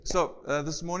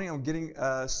This morning I'm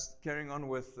carrying on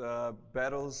with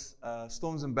battles,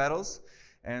 storms and battles,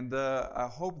 and I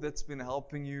hope that's been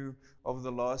helping you over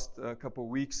the last couple of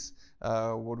weeks.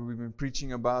 What we've been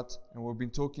preaching about, and we've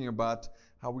been talking about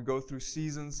how we go through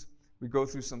seasons, we go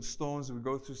through some storms, we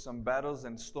go through some battles,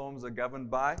 and storms are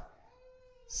governed by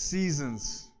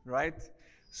seasons, right?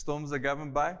 Storms are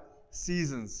governed by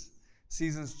seasons.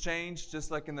 Seasons change,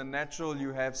 just like in the natural,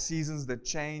 you have seasons that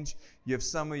change. You have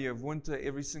summer, you have winter.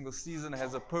 Every single season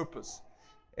has a purpose.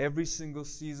 Every single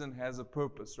season has a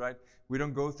purpose, right? We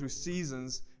don't go through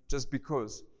seasons just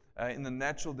because. In the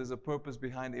natural, there's a purpose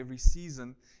behind every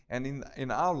season. And in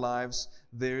our lives,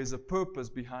 there is a purpose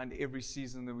behind every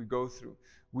season that we go through.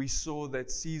 We saw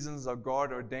that seasons are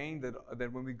God ordained,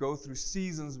 that when we go through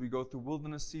seasons, we go through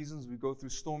wilderness seasons, we go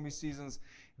through stormy seasons,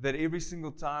 that every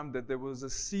single time that there was a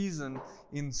season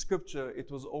in Scripture,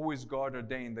 it was always God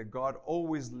ordained, that God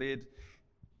always led,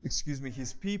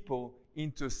 His people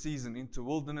into a season, into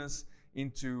wilderness,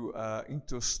 into a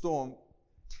storm.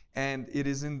 And it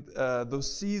is in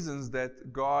those seasons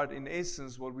that God, in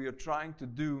essence, what we are trying to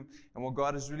do, and what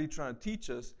God is really trying to teach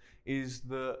us, is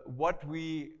what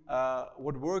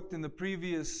worked in the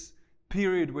previous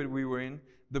period where we were in,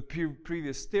 the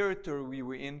previous territory we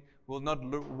were in, will not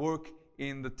work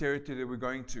in the territory that we're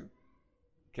going to.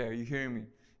 Okay, are you hearing me?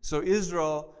 So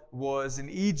Israel was in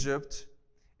Egypt,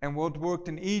 and what worked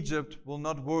in Egypt will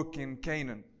not work in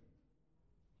Canaan.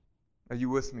 Are you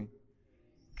with me?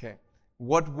 Okay.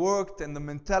 What worked and the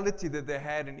mentality that they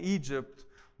had in Egypt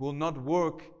will not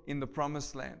work in the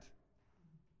promised land.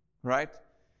 Right?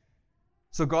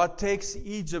 So God takes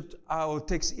Israel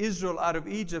out of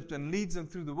Egypt and leads them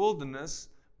through the wilderness,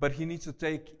 but He needs to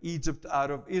take Egypt out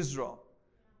of Israel.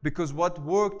 Because what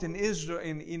worked in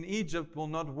Egypt will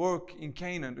not work in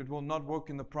Canaan. It will not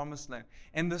work in the promised land.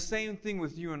 And the same thing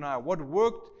with you and I. What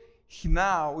worked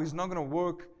now is not going to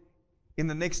work in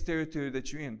the next territory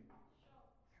that you're in.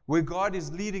 Where God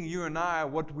is leading you and I,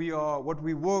 what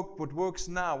works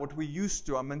now, what we used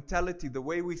to, our mentality, the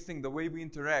way we think, the way we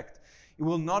interact, it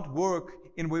will not work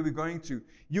in where we're going to.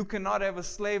 You cannot have a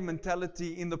slave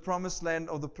mentality in the promised land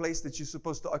or the place that you're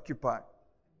supposed to occupy.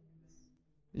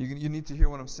 You need to hear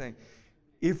what I'm saying.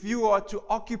 If you are to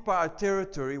occupy a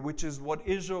territory, which is what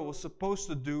Israel was supposed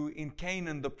to do in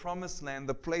Canaan, the promised land,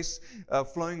 the place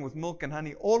flowing with milk and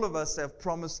honey, all of us have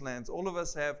promised lands. All of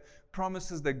us have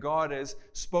promises that God has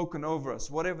spoken over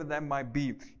us, whatever that might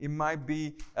be. It might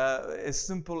be as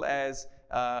simple as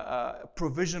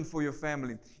provision for your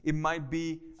family. It might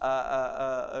be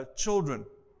children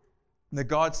that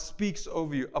God speaks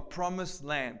over you, a promised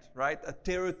land, right? A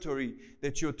territory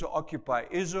that you're to occupy.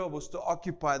 Israel was to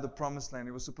occupy the promised land.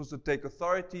 It was supposed to take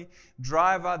authority,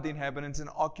 drive out the inhabitants, and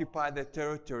occupy that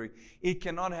territory. It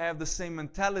cannot have the same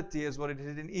mentality as what it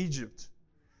had in Egypt.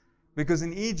 Because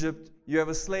in Egypt, you have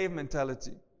a slave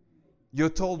mentality. You're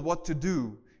told what to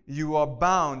do. You are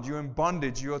bound. You're in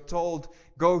bondage. You are told,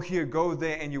 go here, go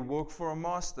there, and you work for a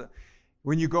master.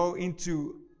 When you go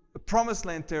into the promised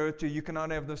land territory, you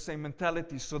cannot have the same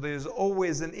mentality. So there's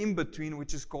always an in-between,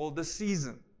 which is called the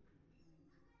season.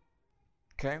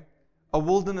 Okay? A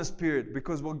wilderness period.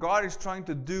 Because what God is trying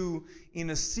to do in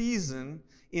a season,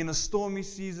 in a stormy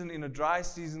season, in a dry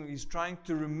season, He's trying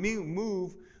to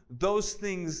remove those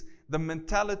things, the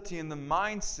mentality and the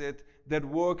mindset that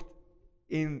worked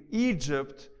in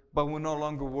Egypt, but will no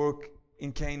longer work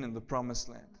in Canaan, the promised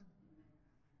land.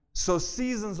 So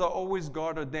seasons are always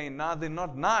God ordained. Now they're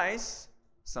not nice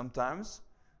sometimes.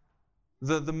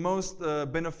 The most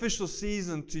beneficial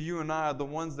season to you and I are the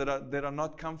ones that are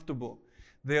not comfortable.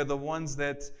 They are the ones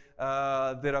that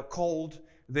are cold,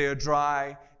 they are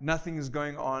dry, nothing is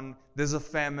going on, there's a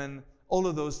famine, all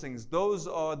of those things. Those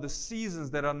are the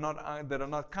seasons that are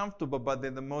not comfortable, but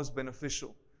they're the most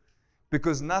beneficial.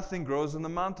 Because nothing grows in the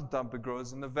mountaintop, it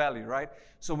grows in the valley, right?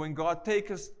 So when God takes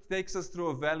us through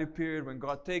a valley period, when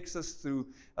God takes us through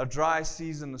a dry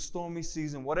season, a stormy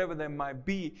season, whatever that might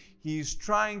be, He's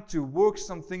trying to work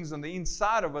some things on the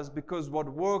inside of us, because what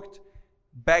worked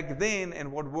back then and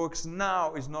what works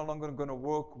now is no longer going to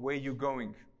work where you're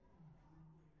going.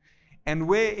 And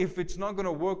if it's not going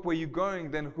to work where you're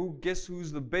going, then guess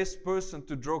who's the best person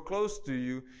to draw close to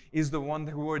you is the one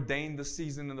who ordained the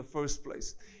season in the first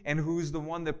place. And who is the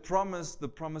one that promised the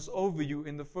promise over you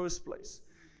in the first place.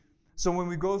 So when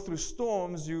we go through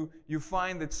storms, you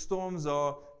find that storms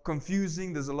are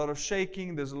confusing, there's a lot of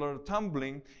shaking, there's a lot of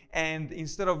tumbling. And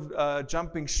instead of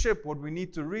jumping ship, what we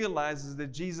need to realize is that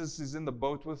Jesus is in the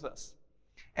boat with us.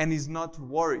 And He's not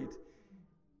worried.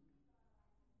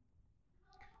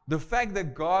 The fact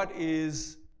that God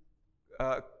is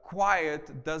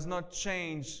quiet does not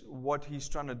change what He's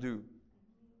trying to do.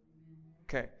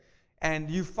 Okay. And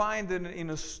you find that in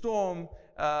a storm,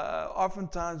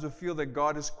 oftentimes we feel that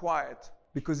God is quiet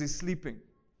because He's sleeping.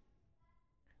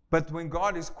 But when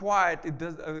God is quiet,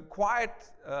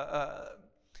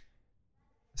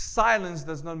 silence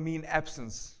does not mean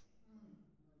absence.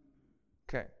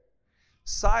 Okay.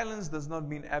 Silence does not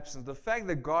mean absence. The fact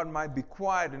that God might be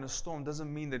quiet in a storm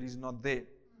doesn't mean that He's not there.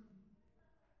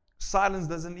 Silence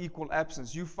doesn't equal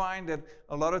absence. You find that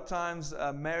a lot of times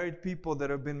married people that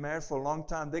have been married for a long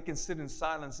time, they can sit in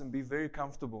silence and be very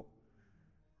comfortable.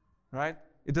 Right?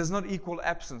 It does not equal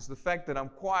absence. The fact that I'm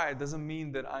quiet doesn't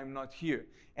mean that I'm not here.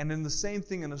 And then the same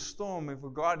thing in a storm. If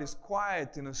God is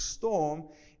quiet in a storm,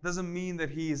 it doesn't mean that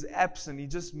He is absent. It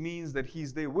just means that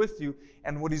He's there with you.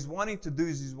 And what He's wanting to do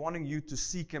is He's wanting you to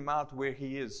seek Him out where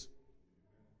He is.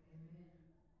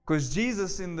 Because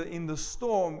Jesus in the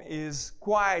storm is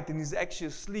quiet and He's actually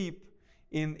asleep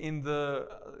in the,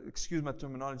 excuse my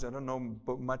terminology, I don't know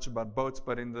much about boats,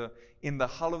 but in the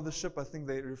hull of the ship, I think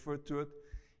they refer to it.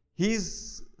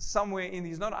 He's somewhere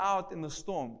He's not out in the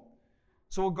storm.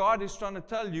 So what God is trying to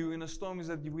tell you in a storm is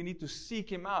that we need to seek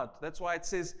Him out. That's why it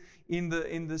says, in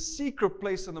the secret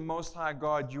place of the Most High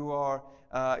God, you are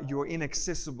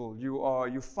inaccessible.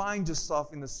 You find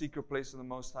yourself in the secret place of the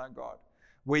Most High God,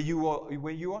 where you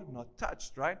are not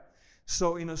touched, right?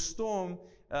 So in a storm,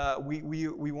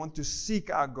 we want to seek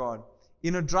our God.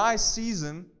 In a dry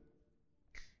season,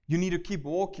 you need to keep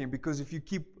walking, because if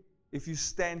you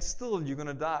stand still, you're going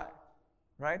to die,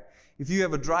 right? If you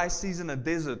have a dry season, a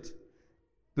desert,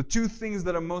 the two things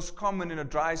that are most common in a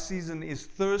dry season is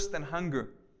thirst and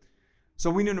hunger.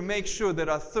 So we need to make sure that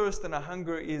our thirst and our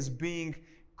hunger is being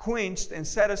quenched and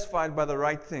satisfied by the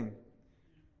right thing.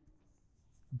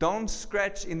 Don't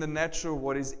scratch in the natural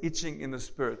what is itching in the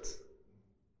spirit.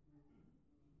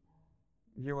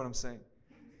 You hear what I'm saying?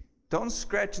 Don't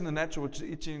scratch in the natural what is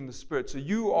itching in the spirit. So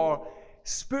you are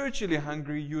spiritually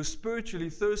hungry, you're spiritually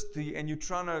thirsty, and you're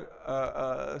trying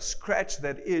to scratch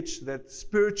that itch, that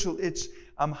spiritual itch.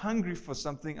 I'm hungry for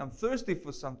something, I'm thirsty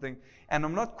for something, and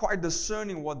I'm not quite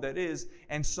discerning what that is,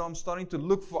 and so I'm starting to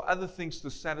look for other things to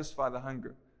satisfy the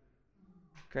hunger.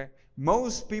 Okay?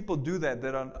 Most people do that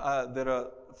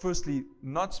are firstly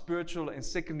not spiritual, and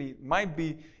secondly might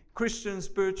be Christian,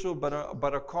 spiritual, but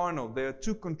are carnal. They are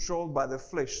too controlled by their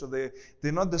flesh, so they're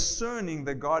not discerning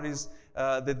that God is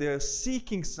that they're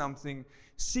seeking something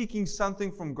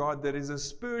from God that is a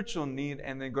spiritual need,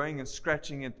 and they're going and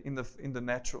scratching it in the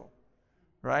natural,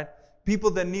 right? People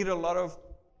that need a lot of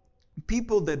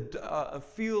people that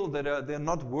feel that they're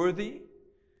not worthy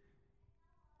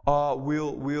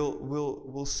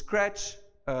will scratch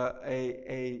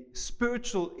a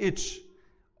spiritual itch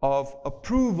of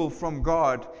approval from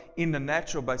God in the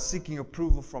natural by seeking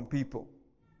approval from people.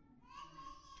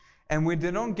 And when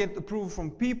they don't get approval from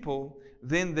people,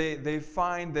 then they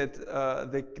find that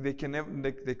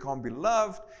they can't be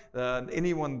loved.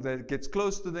 Anyone that gets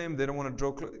close to them, they don't want to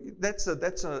draw close. That's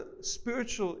a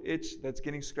spiritual itch that's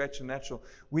getting scratched in natural.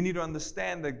 We need to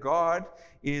understand that God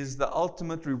is the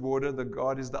ultimate rewarder, that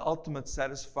God is the ultimate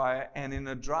satisfier, and in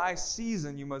a dry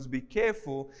season, you must be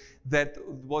careful that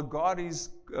what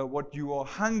you are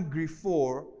hungry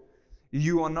for,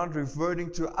 you are not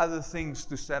reverting to other things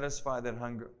to satisfy that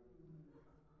hunger.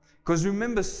 Because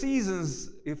remember,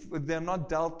 seasons, if they're not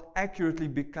dealt accurately,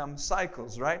 become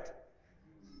cycles, right?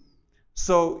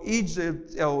 So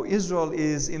Israel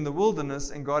is in the wilderness,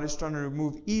 and God is trying to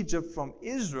remove Egypt from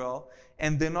Israel,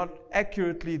 and they're not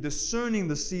accurately discerning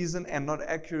the season and not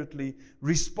accurately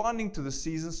responding to the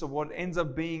season. So what ends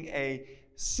up being a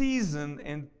season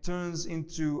and turns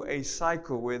into a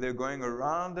cycle where they're going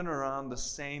around and around the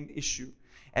same issue.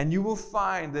 And you will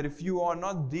find that if you are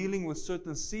not dealing with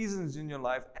certain seasons in your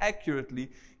life accurately,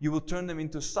 you will turn them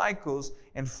into cycles,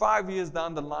 and 5 years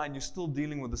down the line, you're still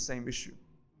dealing with the same issue,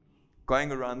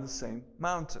 going around the same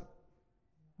mountain,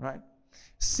 right?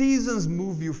 Seasons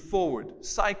move you forward.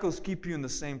 Cycles keep you in the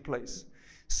same place.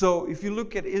 So if you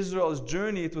look at Israel's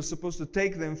journey, it was supposed to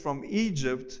take them from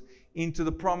Egypt into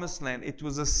the promised land. It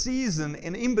was a season,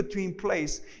 an in-between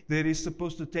place that is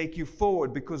supposed to take you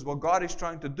forward, because what God is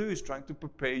trying to do is trying to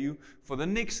prepare you for the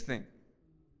next thing.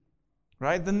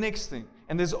 Right? The next thing.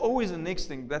 And there's always a next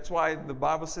thing. That's why the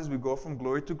Bible says we go from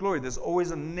glory to glory. There's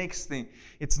always a next thing.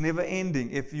 It's never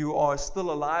ending. If you are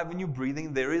still alive and you're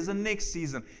breathing, there is a next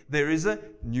season. There is a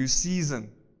new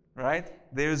season. Right?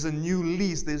 There's a new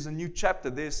lease. There's a new chapter.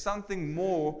 There's something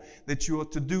more that you are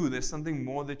to do. There's something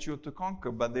more that you are to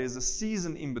conquer. But there's a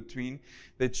season in between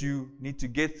that you need to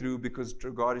get through, because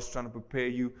God is trying to prepare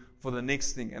you for the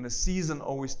next thing. And a season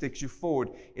always takes you forward.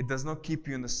 It does not keep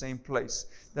you in the same place.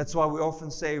 That's why we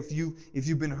often say if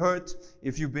you've been hurt,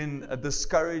 if you've been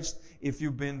discouraged, if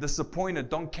you've been disappointed,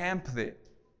 don't camp there.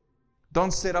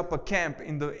 Don't set up a camp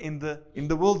in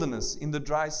the wilderness, in the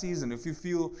dry season. If you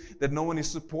feel that no one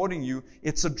is supporting you,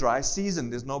 it's a dry season.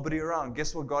 There's nobody around.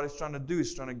 Guess what God is trying to do?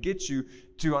 He's trying to get you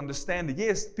to understand that,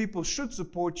 yes, people should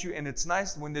support you, and it's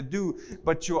nice when they do,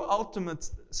 but your ultimate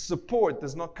support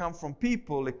does not come from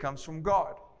people, it comes from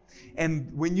God.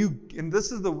 And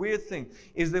this is the weird thing,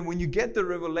 is that when you get the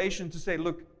revelation to say,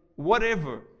 look,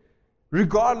 whatever,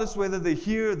 regardless whether they're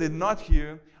here, they're not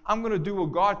here, I'm going to do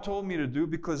what God told me to do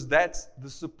because that's the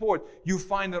support. You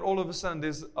find that all of a sudden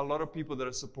there's a lot of people that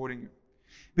are supporting you.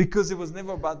 Because it was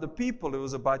never about the people, it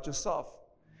was about yourself.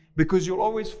 Because you'll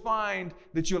always find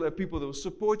that you'll have people that will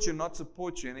support you, not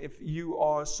support you. And if you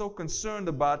are so concerned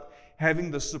about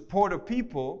having the support of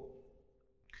people,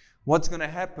 what's going to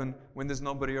happen when there's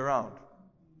nobody around?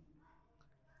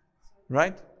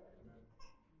 Right?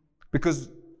 Because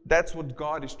that's what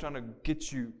God is trying to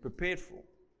get you prepared for.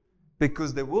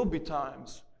 Because there will be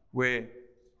times where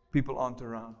people aren't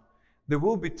around. There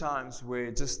will be times where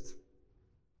it's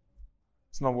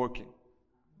not working.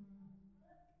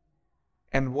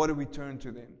 And what do we turn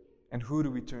to then? And who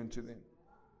do we turn to then?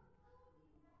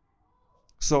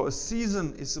 So a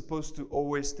season is supposed to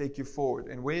always take you forward.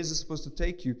 And where is it supposed to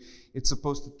take you? It's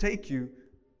supposed to take you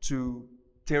to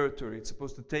territory. It's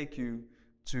supposed to take you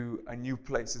to a new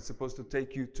place. It's supposed to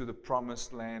take you to the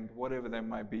promised land, whatever that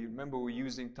might be. Remember, we're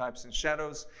using types and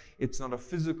shadows. It's not a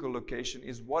physical location.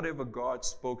 It's whatever God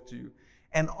spoke to you.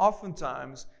 And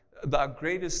oftentimes, the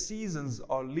greatest seasons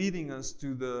are leading us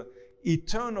to the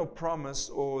eternal promise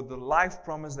or the life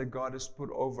promise that God has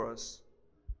put over us.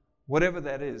 Whatever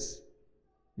that is.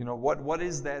 You know, what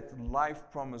is that life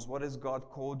promise? What has God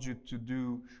called you to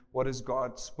do? What has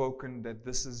God spoken that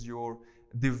this is your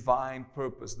divine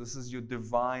purpose? This is your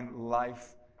divine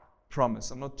life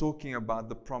promise. I'm not talking about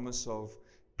the promise of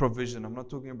provision. I'm not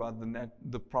talking about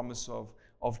the promise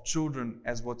of children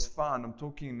as what's found. I'm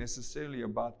talking necessarily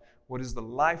about what is the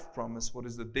life promise, what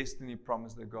is the destiny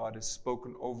promise that God has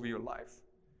spoken over your life.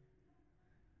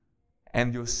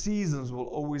 And your seasons will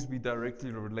always be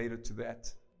directly related to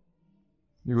that.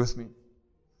 You with me?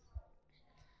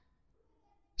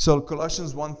 So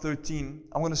Colossians 1:13,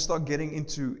 I'm going to start getting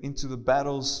into the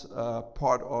battles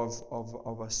part of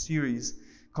our series.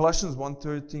 Colossians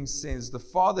 1:13 says, the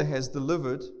Father has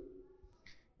delivered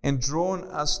and drawn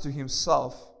us to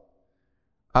Himself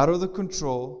out of the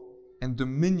control and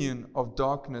dominion of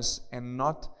darkness and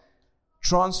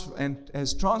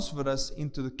has transferred us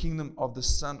into the kingdom of the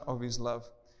Son of His love.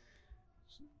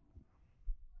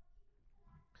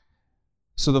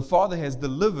 So the Father has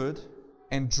delivered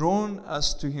and drawn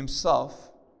us to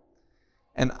Himself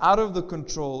and out of the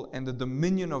control and the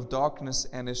dominion of darkness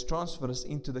and has transferred us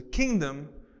into the kingdom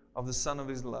of the Son of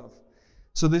His love.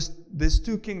 So there's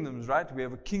two kingdoms, right? We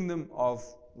have a kingdom of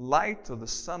light, or the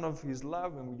Son of His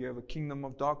love, and we have a kingdom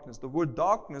of darkness. The word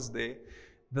darkness there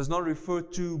does not refer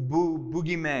to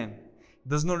boogeyman. It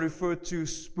does not refer to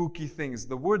spooky things.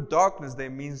 The word darkness there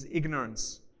means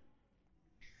ignorance.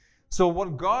 So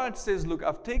what God says, look,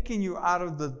 I've taken you out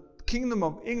of the kingdom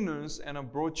of ignorance and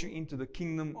I've brought you into the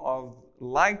kingdom of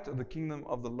light, or the kingdom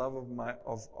of the love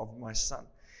of my Son.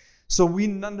 So we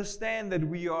understand that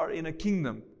we are in a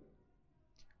kingdom.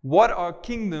 What are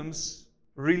kingdoms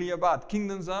really about?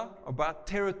 Kingdoms are about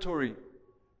territory.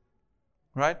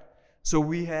 Right? So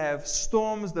we have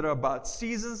storms that are about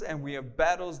seasons, and we have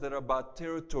battles that are about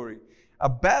territory. A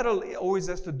battle always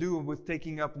has to do with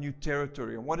taking up new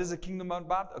territory. And what is a kingdom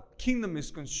about? A kingdom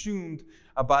is consumed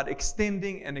about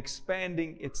extending and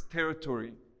expanding its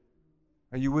territory.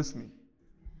 Are you with me?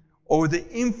 Or the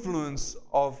influence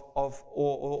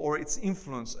or its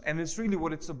influence. And it's really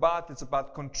what it's about. It's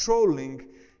about controlling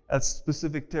a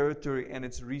specific territory and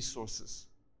its resources.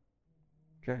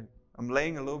 Okay? I'm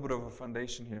laying a little bit of a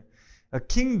foundation here. A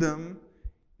kingdom,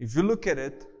 if you look at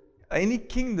it, any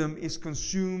kingdom is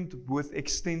consumed with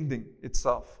extending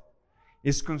itself.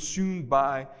 It's consumed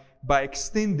by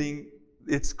extending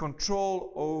its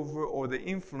control over, or the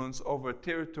influence over,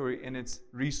 territory and its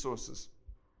resources.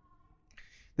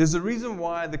 There's a reason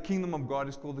why the kingdom of God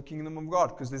is called the kingdom of God,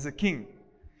 because there's a king.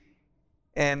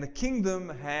 And the kingdom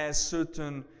has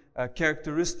certain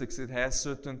characteristics. It has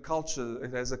certain culture.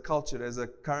 It has a culture. It has a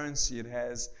currency. It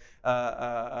has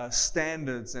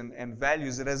standards and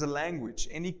values. It has a language.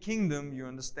 Any kingdom, you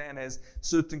understand, has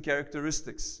certain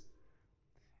characteristics.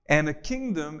 And a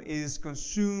kingdom is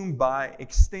consumed by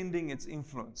extending its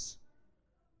influence.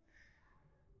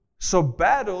 So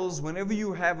battles, whenever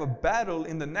you have a battle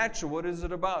in the natural, what is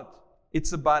it about?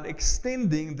 It's about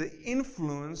extending the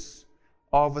influence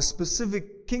of a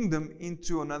specific kingdom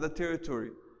into another territory,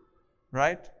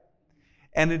 right?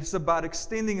 And it's about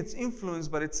extending its influence,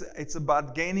 but it's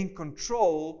about gaining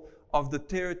control of the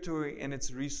territory and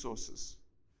its resources.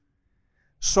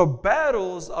 So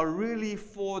battles are really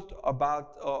fought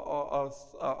about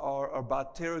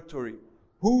about territory.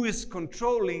 Who is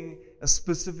controlling a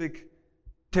specific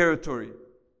territory?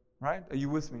 Right? Are you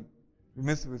with me? You're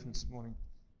with me this morning.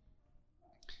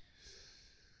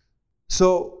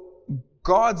 So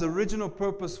God's original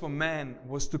purpose for man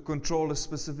was to control a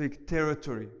specific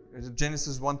territory.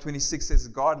 Genesis 1:26 says,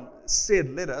 God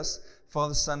said, let us,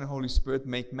 Father, Son, and Holy Spirit,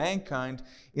 make mankind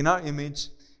in our image,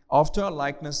 after our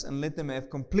likeness, and let them have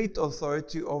complete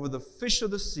authority over the fish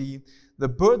of the sea, the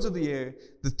birds of the air,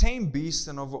 the tame beasts,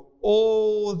 and over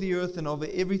all the earth, and over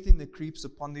everything that creeps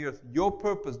upon the earth. Your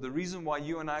purpose, the reason why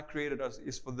you and I created us,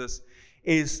 is for this,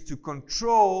 is to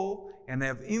control and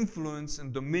have influence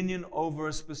and dominion over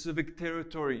a specific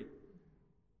territory.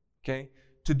 Okay?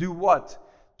 To do what?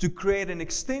 To create an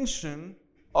extension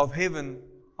of heaven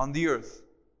on the earth.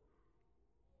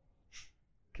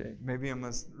 Okay, maybe I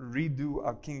must redo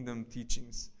our kingdom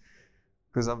teachings,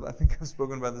 because I think I've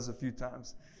spoken about this a few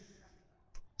times.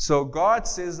 So God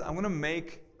says, I'm going to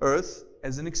make earth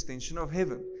as an extension of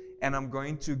heaven, and I'm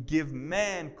going to give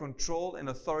man control and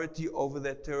authority over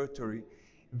that territory.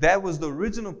 That was the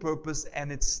original purpose,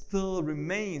 and it still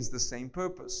remains the same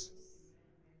purpose,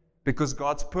 because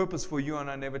God's purpose for you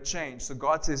and I never changed. So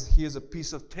God says, here's a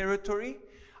piece of territory.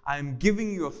 I'm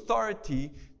giving you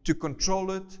authority to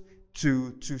control it,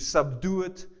 to subdue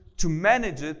it, to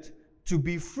manage it, to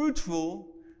be fruitful,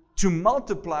 to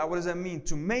multiply. What does that mean?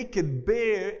 To make it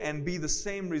bear and be the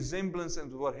same resemblance as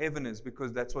what heaven is,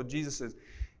 because that's what Jesus says.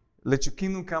 Let your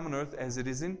kingdom come on earth as it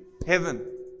is in heaven.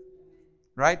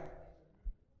 Right?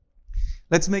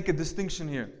 Let's make a distinction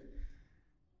here.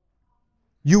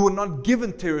 You were not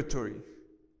given territory.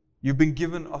 You've been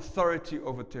given authority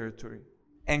over territory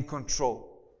and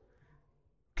control.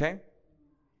 Okay?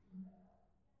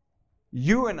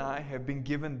 You and I have been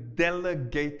given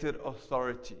delegated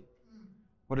authority.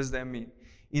 What does that mean?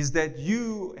 Is that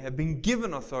you have been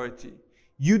given authority.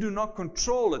 You do not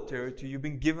control a territory. You've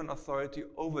been given authority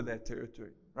over that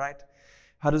territory, right?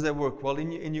 How does that work? Well,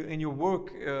 in your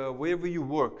work, wherever you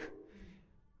work,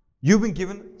 you've been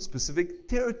given specific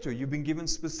territory. You've been given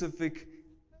specific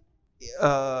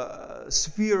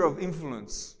sphere of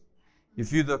influence.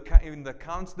 If you're in the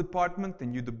accounts department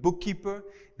and you're the bookkeeper,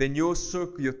 then your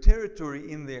circle, your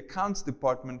territory in the accounts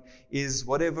department is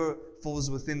whatever falls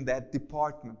within that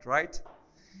department, right?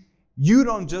 You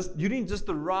didn't just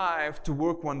arrive to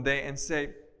work one day and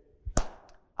say,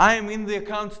 I am in the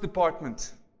accounts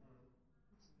department.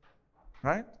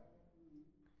 Right?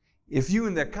 If you're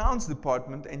in the accounts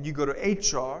department and you go to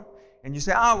HR and you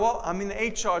say, well, I'm in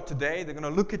HR today, they're going to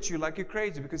look at you like you're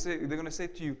crazy, because they're going to say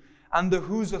to you, under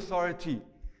whose authority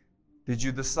did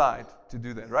you decide to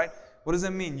do that, right? What does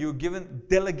that mean? You're given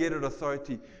delegated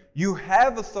authority. You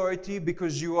have authority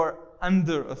because you are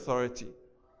under authority.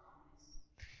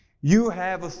 You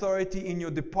have authority in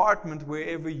your department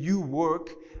wherever you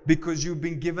work because you've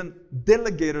been given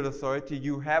delegated authority.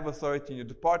 You have authority in your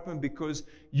department because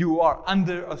you are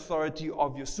under authority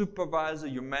of your supervisor,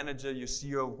 your manager, your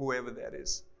CEO, whoever that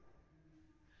is.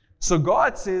 So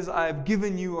God says, I've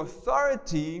given you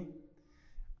authority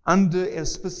under a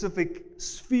specific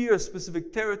sphere, a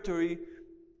specific territory,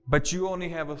 but you only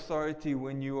have authority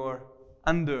when you are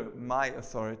under my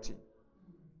authority.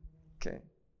 Okay,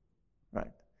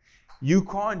 right. You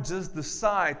can't just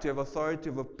decide to have authority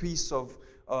of a piece of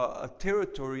a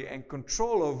territory and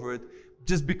control over it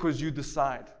just because you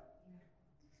decide.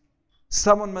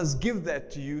 Someone must give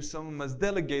that to you. Someone must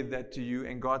delegate that to you.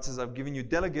 And God says, I've given you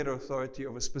delegated authority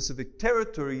over a specific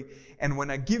territory. And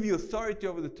when I give you authority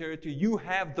over the territory, you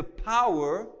have the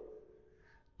power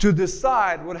to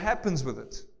decide what happens with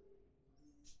it.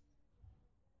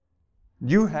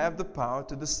 You have the power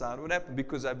to decide what happens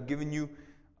because I've given you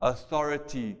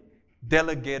authority,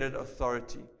 delegated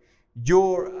authority.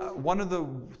 One of the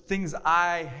things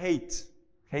I hate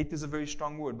is a very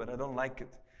strong word, but I don't like it,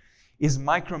 is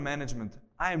micromanagement.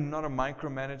 I am not a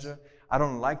micromanager. I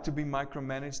don't like to be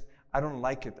micromanaged. I don't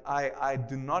like it. I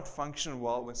do not function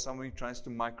well when somebody tries to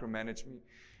micromanage me.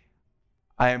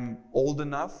 I am old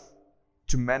enough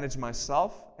to manage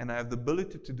myself, and I have the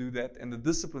ability to do that and the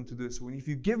discipline to do this. So if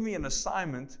you give me an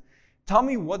assignment, tell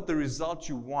me what the result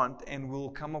you want, and we'll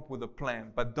come up with a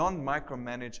plan. But don't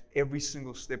micromanage every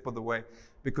single step of the way,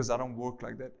 because I don't work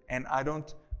like that. And I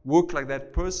don't work like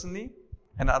that personally,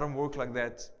 and I don't work like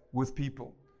that with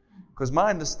people. Because my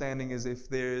understanding is if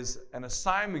there's an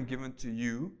assignment given to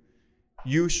you,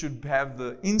 you should have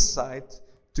the insight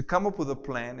to come up with a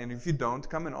plan. And if you don't,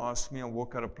 come and ask me and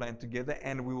work out a plan together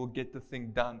and we will get the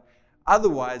thing done.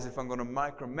 Otherwise, if I'm going to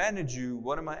micromanage you,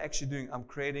 what am I actually doing? I'm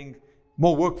creating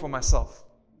more work for myself.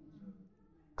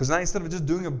 Because now instead of just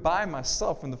doing it by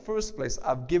myself in the first place,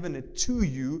 I've given it to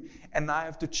you and I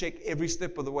have to check every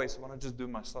step of the way. So why not just do it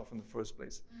myself in the first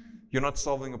place? You're not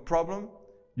solving a problem,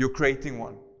 you're creating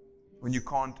one when you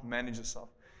can't manage yourself.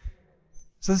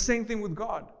 So the same thing with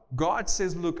God. God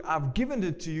says, look, I've given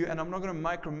it to you and I'm not going to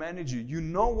micromanage you. You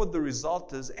know what the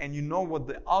result is and you know what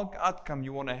the outcome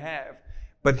you want to have.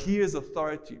 But here's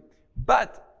authority.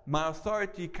 But my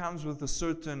authority comes with a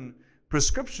certain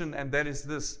prescription, and that is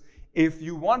this. If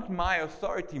you want my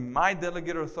authority, my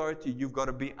delegated authority, you've got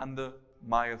to be under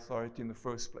my authority in the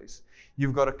first place.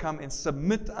 You've got to come and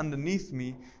submit underneath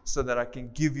me so that I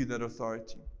can give you that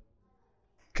authority.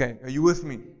 Okay, are you with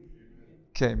me?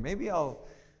 Okay, maybe I'll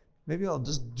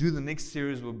just do the next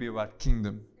series will be about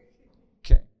kingdom.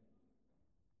 Okay.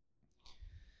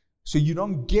 So you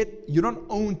don't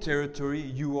own territory,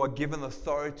 you are given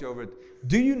authority over it.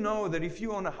 Do you know that if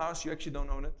you own a house, you actually don't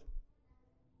own it?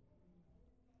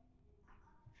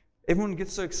 Everyone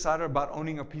gets so excited about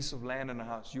owning a piece of land and a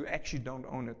house. You actually don't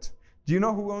own it. Do you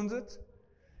know who owns it?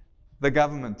 The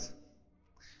government.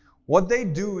 What they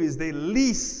do is they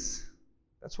lease.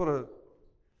 That's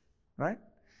right?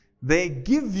 They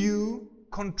give you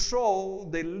control.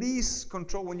 They lease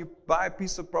control. When you buy a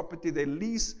piece of property, they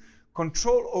lease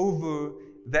control over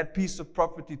that piece of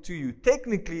property to you.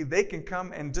 Technically, they can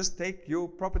come and just take your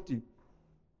property.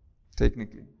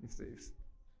 Technically, if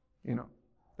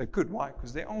they could. Why?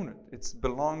 Because they own it. It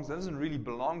doesn't really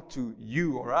belong to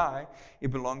you or I.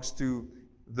 It belongs to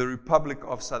the Republic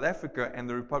of South Africa, and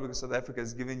the Republic of South Africa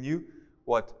has given you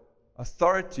what?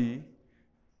 Authority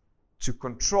to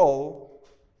control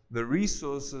the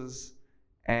resources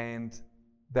and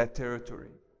that territory.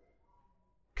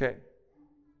 Okay.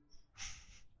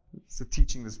 It's a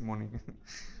teaching this morning.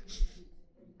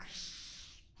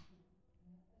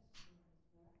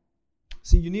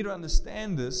 See, you need to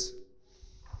understand this.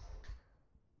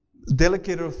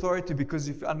 Delegated authority, because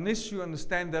unless you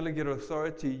understand delegated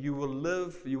authority, you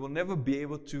will never be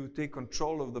able to take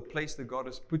control of the place that God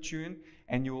has put you in,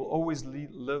 and you will always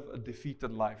live a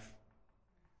defeated life.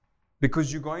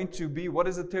 Because you're going to be, what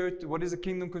is a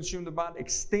kingdom consumed about?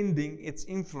 Extending its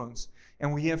influence.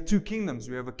 And we have two kingdoms.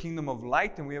 We have a kingdom of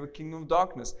light and we have a kingdom of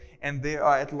darkness. And they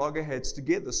are at loggerheads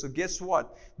together. So guess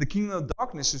what? The kingdom of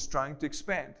darkness is trying to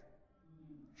expand.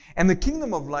 And the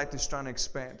kingdom of light is trying to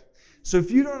expand. So if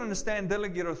you don't understand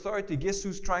delegated authority, guess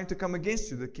who's trying to come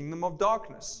against you? The kingdom of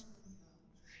darkness.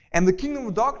 And the kingdom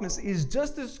of darkness is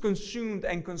just as consumed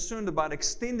and concerned about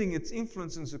extending its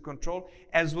influence and control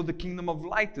as what the kingdom of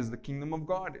light is, the kingdom of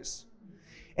God is.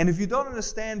 And if you don't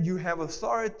understand you have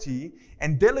authority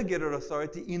and delegated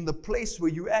authority in the place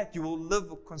where you're at, you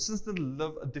will consistently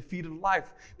live a defeated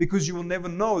life, because you will never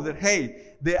know that,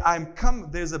 hey,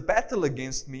 there's a battle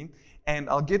against me, and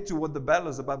I'll get to what the battle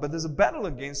is about, but there's a battle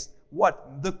against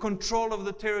what? The control of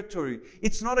the territory.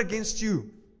 It's not against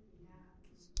you.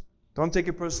 Don't take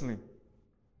it personally.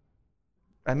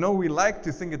 I know we like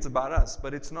to think it's about us,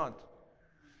 but it's not.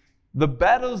 The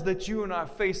battles that you and I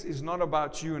face is not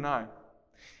about you and I.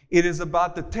 It is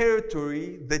about the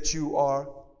territory that you are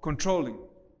controlling.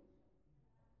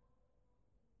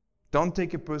 Don't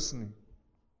take it personally.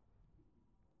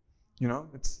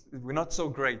 We're not so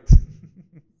great.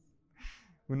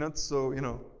 We're not so,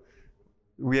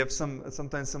 we have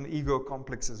sometimes some ego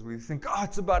complexes. We think,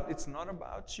 it's not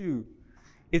about you.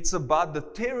 It's about the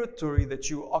territory that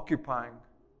you're occupying.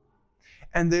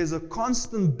 And there's a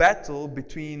constant battle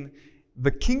between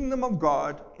the kingdom of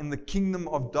God and the kingdom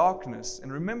of darkness. And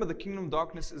remember, the kingdom of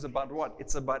darkness is about what?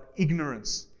 It's about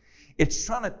ignorance. It's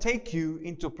trying to take you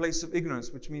into a place of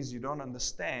ignorance, which means you don't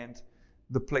understand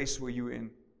the place where you're in.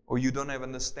 Or you don't have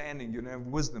understanding, you don't have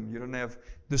wisdom, you don't have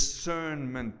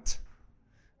discernment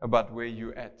about where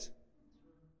you're at.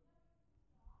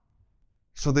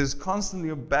 So there's constantly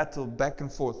a battle back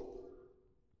and forth.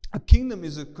 A kingdom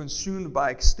is consumed by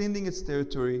extending its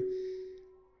territory.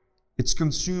 It's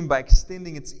consumed by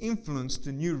extending its influence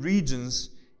to new regions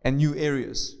and new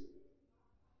areas.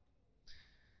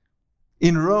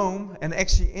 In Rome, and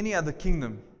actually any other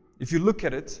kingdom, if you look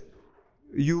at it,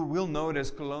 you will know it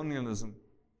as colonialism.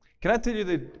 Can I tell you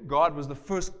that God was the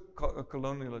first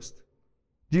colonialist?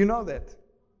 Do you know that?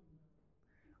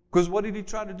 Because what did he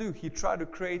try to do? He tried to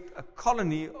create a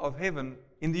colony of heaven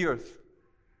in the earth.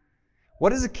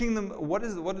 What is a kingdom? What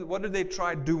did they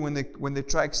try to do when they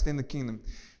try to extend the kingdom?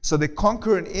 So they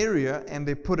conquer an area and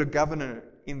they put a governor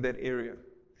in that area.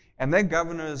 And that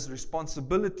governor's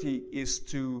responsibility is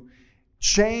to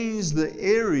change the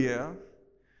area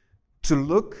to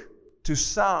look, to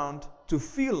sound, to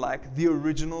feel like the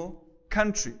original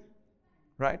country.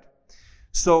 Right?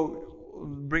 So,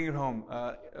 bring it home.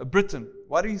 Britain,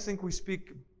 why do you think we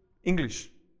speak English?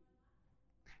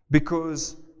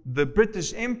 Because the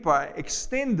British Empire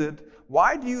extended.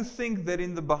 Why do you think that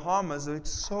in the Bahamas,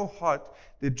 it's so hot,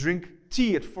 they drink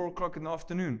tea at 4 o'clock in the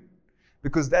afternoon?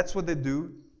 Because that's what they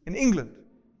do in England.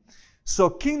 So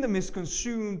kingdom is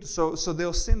consumed, so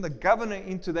they'll send the governor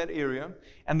into that area,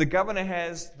 and the governor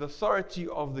has the authority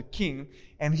of the king,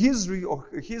 and his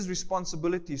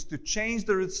responsibility is to change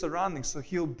the surroundings. So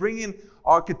he'll bring in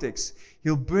architects,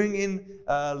 he'll bring in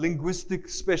linguistic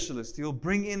specialists, he'll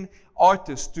bring in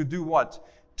artists to do what?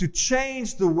 To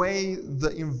change the way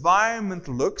the environment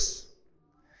looks,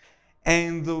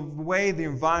 and the way the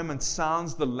environment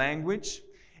sounds, the language,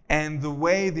 and the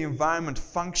way the environment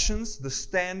functions, the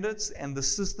standards and the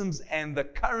systems and the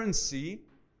currency,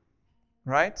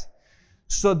 right?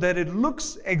 So that it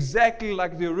looks exactly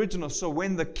like the original. So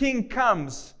when the king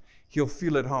comes, he'll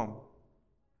feel at home.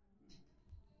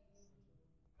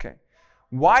 Okay.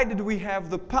 Why did we have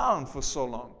the pound for so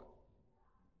long?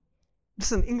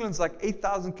 Listen, England's like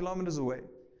 8,000 kilometers away.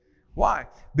 Why?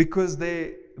 Because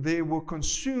they were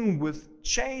consumed with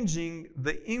changing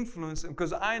the influence,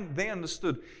 because they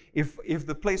understood if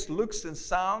the place looks and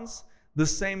sounds the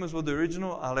same as what the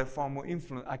original, I'll have far more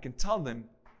influence. I can tell them.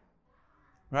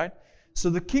 Right? So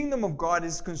the kingdom of God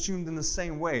is consumed in the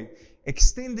same way,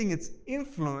 extending its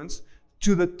influence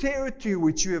to the territory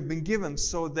which you have been given,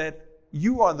 so that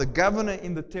you are the governor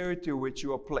in the territory which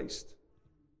you are placed.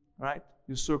 Right?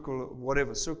 Your circle,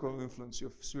 whatever, circle of influence,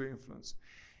 your sphere of influence.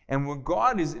 And what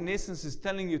God is, in essence, is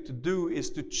telling you to do is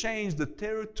to change the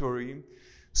territory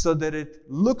so that it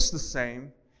looks the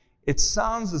same, it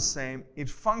sounds the same, it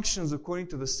functions according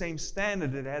to the same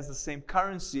standard, it has the same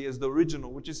currency as the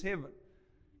original, which is heaven.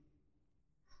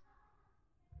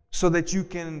 So that you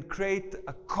can create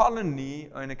a colony,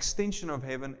 or an extension of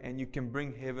heaven, and you can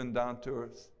bring heaven down to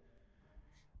earth.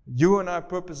 You and our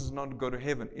purpose is not to go to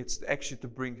heaven, it's actually to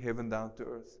bring heaven down to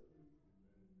earth.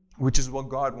 Which is what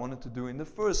God wanted to do in the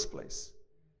first place.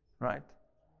 Right?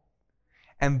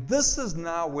 And this is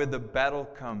now where the battle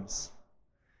comes.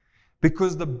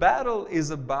 Because the battle is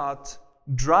about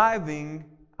driving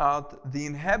out the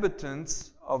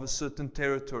inhabitants of a certain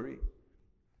territory.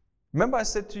 Remember I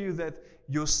said to you that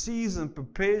your season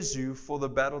prepares you for the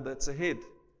battle that's ahead.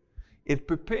 It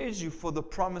prepares you for the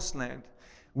promised land.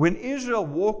 When Israel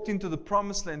walked into the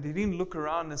promised land, he didn't look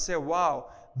around and say, wow,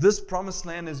 this promised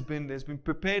land has been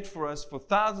prepared for us for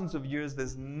thousands of years.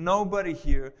 There's nobody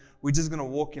here. We're just going to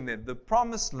walk in there. The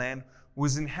promised land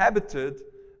was inhabited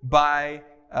by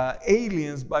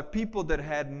aliens, by people that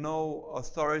had no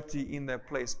authority in their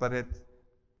place, but had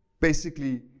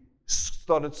basically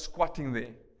started squatting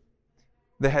there.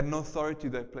 They had no authority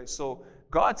in that place. So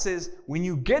God says, when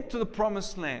you get to the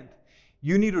promised land,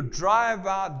 you need to drive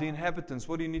out the inhabitants.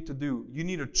 What do you need to do? You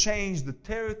need to change the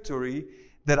territory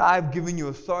that I've given you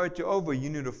authority over.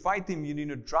 You need to fight them. You need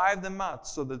to drive them out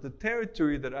so that the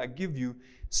territory that I give you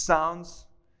sounds,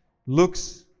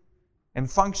 looks, and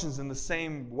functions in the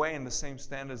same way and the same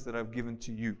standards that I've given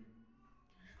to you.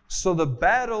 So the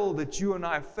battle that you and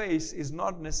I face is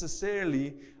not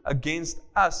necessarily against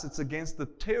us. It's against the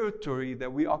territory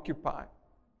that we occupy.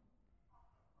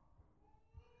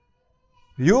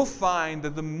 You'll find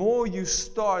that the more you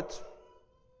start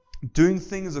doing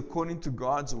things according to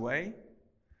God's way,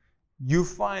 you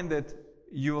find that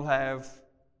you'll have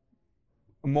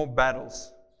more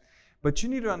battles. But you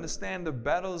need to understand the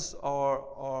battles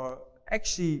are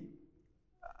actually,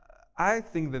 I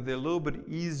think that they're a little bit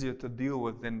easier to deal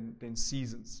with than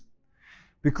seasons.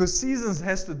 Because seasons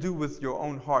has to do with your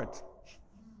own heart.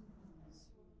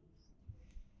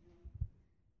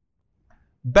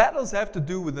 Battles have to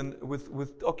do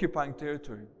with occupying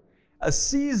territory. A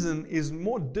season is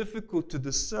more difficult to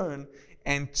discern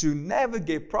and to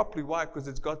navigate properly. Why? Because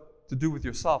it's got to do with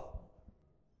yourself.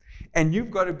 And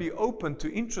you've got to be open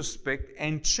to introspect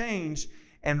and change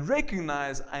and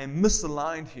recognize I am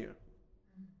misaligned here.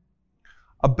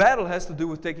 A battle has to do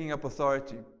with taking up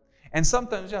authority. And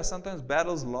sometimes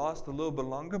battles last a little bit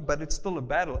longer, but it's still a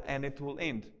battle and it will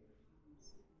end.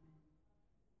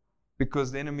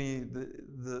 Because the enemy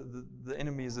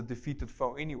is a defeated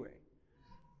foe anyway.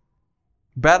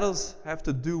 Battles have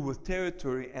to do with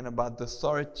territory and about the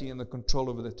authority and the control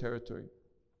over the territory.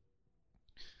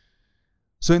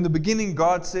 So in the beginning,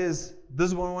 God says, this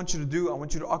is what I want you to do. I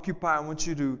want you to occupy. I want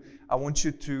you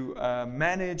to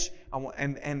manage.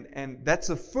 And that's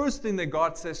the first thing that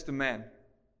God says to man.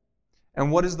 And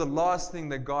what is the last thing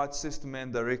that God says to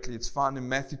man directly? It's found in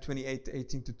Matthew 28,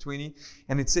 18-20.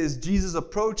 And it says, Jesus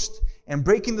approached and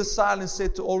breaking the silence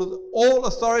said to all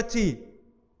authority,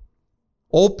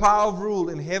 all power of rule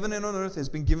in heaven and on earth has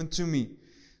been given to me.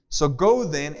 So go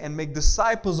then and make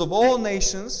disciples of all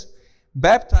nations,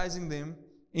 baptizing them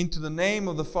into the name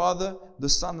of the Father, the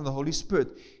Son, and the Holy Spirit,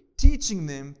 teaching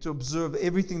them to observe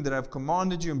everything that I have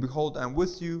commanded you. And behold, I am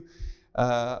with you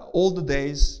all the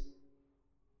days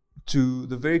to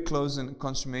the very close and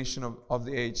consummation of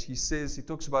the age. He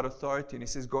talks about authority, and he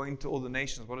says, go into all the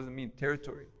nations. What does it mean?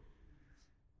 Territory.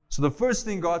 So the first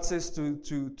thing God says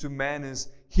to man is,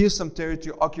 here's some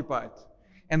territory, occupy it.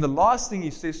 And the last thing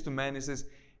he says to man, he says,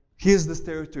 here's this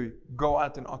territory, go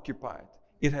out and occupy it.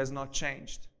 It has not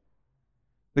changed.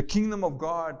 The kingdom of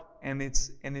God and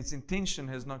its intention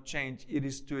has not changed. It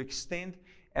is to extend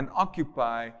and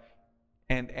occupy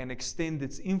and extend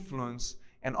its influence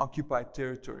and occupy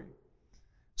territory.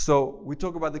 So we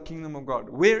talk about the kingdom of God.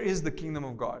 Where is the kingdom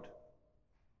of God?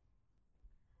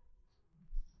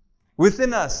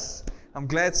 Within us. I'm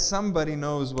glad somebody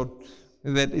knows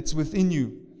that it's within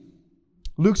you.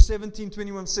 Luke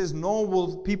 17:21 says, nor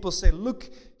will people say, look,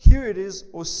 here it is,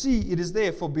 or see, it is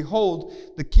there. For behold,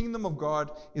 the kingdom of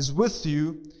God is with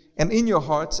you and in your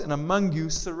hearts and among you,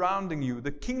 surrounding you.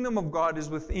 The kingdom of God is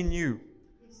within you.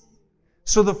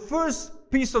 So the first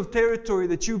piece of territory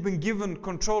that you've been given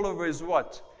control over is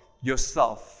what?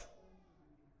 Yourself.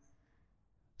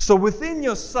 So within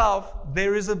yourself,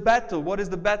 there is a battle. What is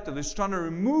the battle? It's trying to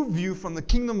remove you from the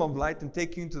kingdom of light and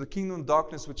take you into the kingdom of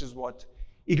darkness, which is what?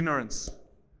 Ignorance.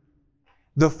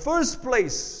 The first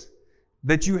place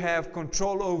that you have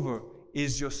control over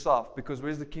is yourself. Because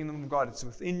where's the kingdom of God? It's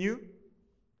within you.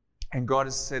 And God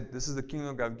has said, this is the kingdom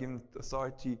of God. I've given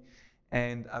authority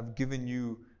and I've given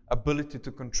you ability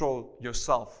to control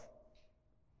yourself.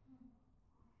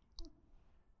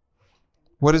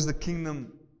 What is the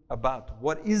kingdom about?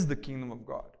 What is the kingdom of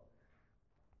God?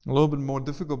 A little bit more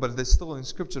difficult, but they're still in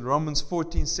Scripture. Romans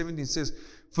 14:17 says,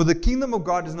 for the kingdom of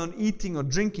God is not eating or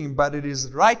drinking, but it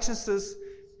is righteousness,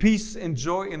 peace, and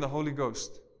joy in the Holy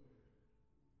Ghost.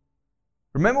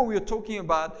 Remember, we are talking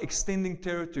about extending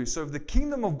territory. So if the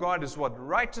kingdom of God is what?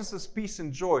 Righteousness, peace,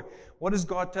 and joy. What is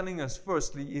God telling us?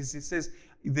 Firstly, is He says,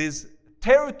 there's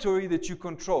territory that you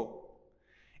control.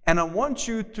 And I want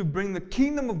you to bring the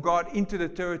kingdom of God into the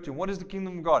territory. What is the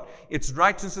kingdom of God? It's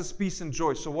righteousness, peace, and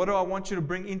joy. So what do I want you to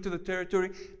bring into the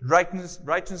territory?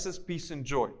 Righteousness, peace, and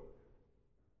joy.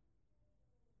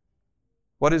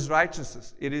 What is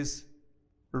righteousness? It is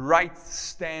right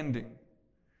standing.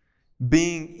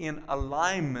 Being in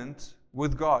alignment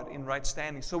with God, in right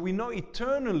standing. So we know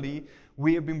eternally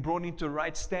we have been brought into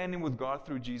right standing with God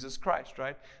through Jesus Christ,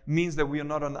 right? Means that we are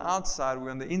not on the outside,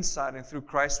 we're on the inside, and through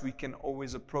Christ we can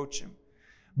always approach Him.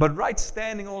 But right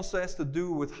standing also has to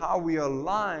do with how we are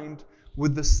aligned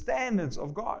with the standards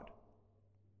of God,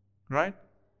 right?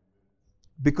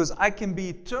 Because I can be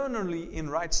eternally in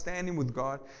right standing with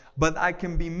God, but I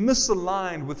can be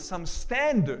misaligned with some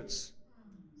standards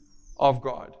of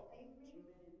God.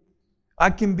 I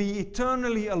can be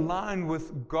eternally aligned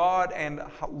with God and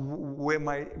where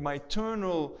my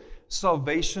eternal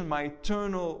salvation, my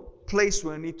eternal place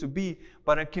where I need to be,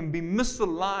 but I can be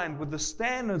misaligned with the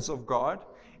standards of God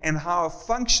and how I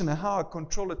function and how I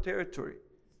control a territory.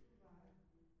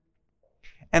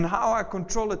 And how I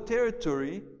control a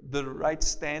territory, the right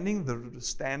standing, the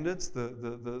standards,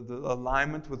 the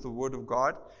alignment with the Word of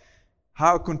God,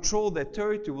 how I control that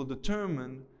territory will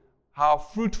determine how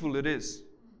fruitful it is.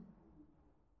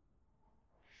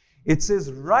 It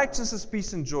says righteousness,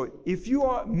 peace, and joy. If you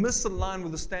are misaligned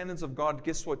with the standards of God,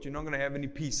 guess what? You're not going to have any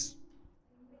peace.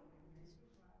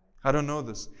 I don't know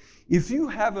this. If you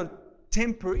have a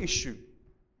temper issue,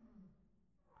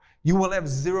 you will have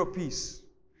zero peace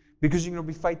because you're going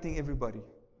to be fighting everybody.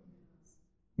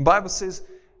 The Bible says,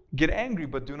 get angry,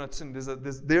 but do not sin.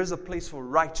 There's a place for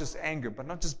righteous anger, but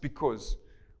not just because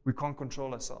we can't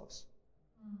control ourselves.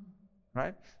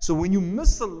 Right? So when you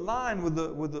misalign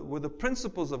with the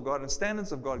principles of God and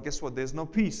standards of God, guess what? There's no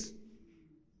peace.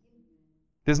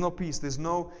 There's no peace. There's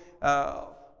no...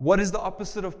 what is the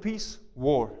opposite of peace?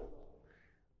 War.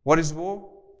 What is war?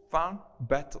 Found?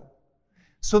 Battle.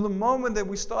 So the moment that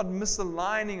we start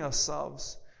misaligning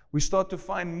ourselves, we start to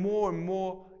find more and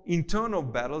more internal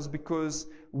battles because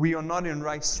we are not in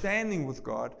right standing with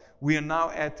God. We are now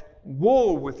at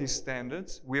war with His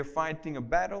standards. We are fighting a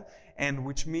battle, and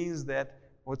which means that,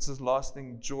 what's this last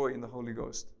thing? Joy in the Holy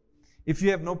Ghost. If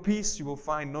you have no peace, you will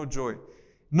find no joy.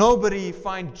 Nobody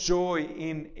finds joy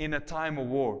in a time of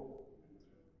war.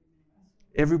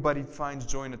 Everybody finds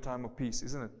joy in a time of peace,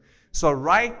 isn't it? So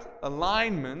right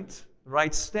alignment,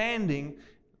 right standing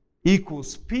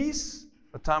equals peace,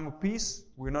 a time of peace.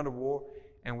 We're not at war,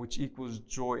 and which equals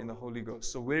joy in the Holy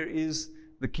Ghost. So where is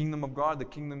the kingdom of God? The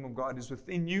kingdom of God is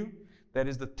within you. That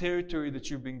is the territory that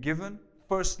you've been given,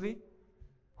 firstly.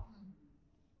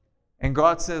 And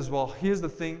God says, well, here's the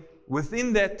thing.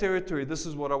 Within that territory, this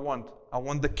is what I want. I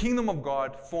want the kingdom of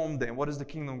God formed there. And what is the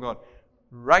kingdom of God?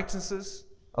 Righteousness,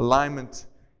 alignment,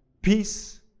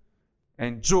 peace,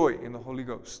 and joy in the Holy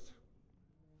Ghost.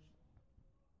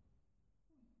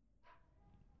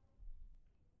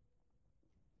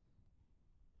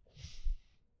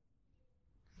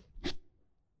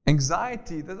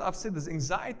 Anxiety, I've said this,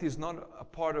 anxiety is not a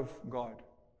part of God.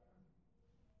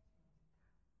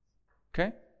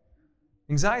 Okay?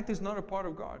 Anxiety is not a part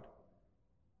of God.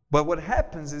 But what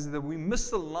happens is that we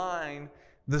misalign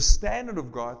the standard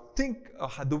of God,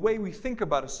 the way we think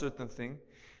about a certain thing,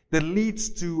 that leads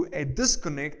to a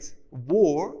disconnect,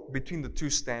 war between the two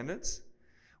standards,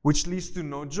 which leads to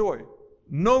no joy.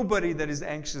 Nobody that is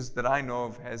anxious that I know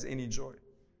of has any joy.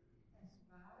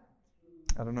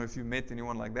 I don't know if you met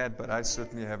anyone like that, but I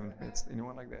certainly haven't met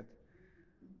anyone like that.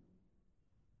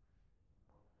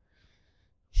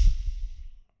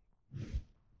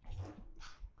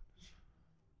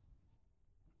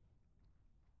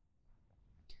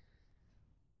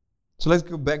 So let's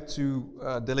go back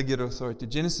to delegated authority.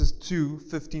 Genesis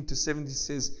 2:15-17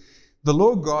 says, the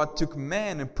Lord God took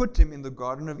man and put him in the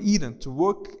Garden of Eden to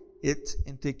work it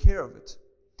and take care of it.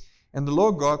 And the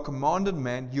Lord God commanded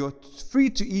man, you are free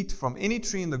to eat from any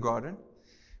tree in the garden,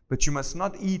 but you must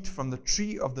not eat from the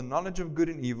tree of the knowledge of good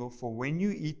and evil, for when you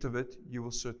eat of it, you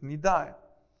will certainly die.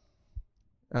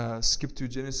 Skip to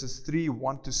Genesis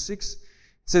 3:1-6. It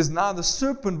says, now the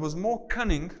serpent was more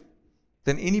cunning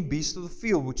than any beast of the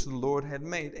field which the Lord had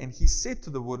made. And he said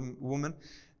to the woman,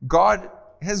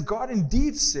 has God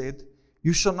indeed said,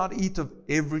 you shall not eat of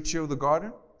every tree of the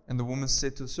garden? And the woman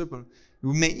said to the serpent,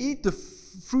 you may eat the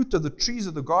fruit of the trees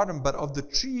of the garden, but of the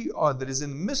tree that is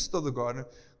in the midst of the garden,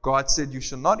 God said, you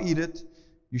shall not eat it,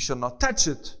 you shall not touch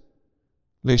it,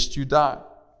 lest you die.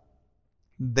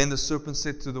 Then the serpent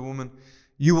said to the woman,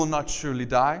 you will not surely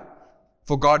die.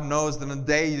 For God knows that in the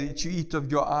day that you eat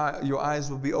of your eyes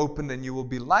will be opened, and you will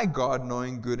be like God,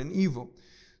 knowing good and evil.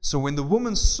 So when the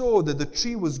woman saw that the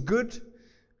tree was good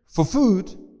for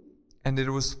food, and that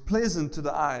it was pleasant to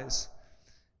the eyes,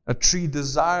 a tree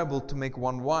desirable to make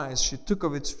one wise, she took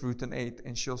of its fruit and ate,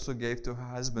 and she also gave to her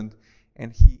husband,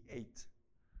 and he ate.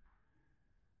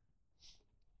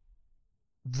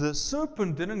 The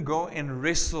serpent didn't go and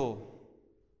wrestle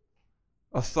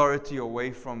authority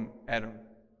away from Adam.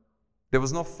 There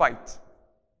was no fight.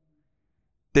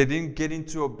 They didn't get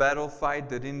into a battle fight.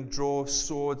 They didn't draw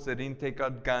swords. They didn't take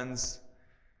out guns.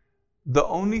 The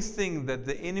only thing that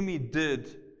the enemy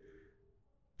did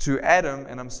to Adam,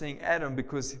 and I'm saying Adam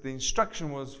because the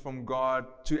instruction was from God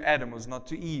to Adam, was not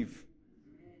to Eve.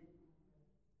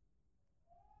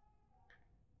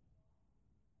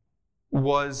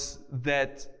 Was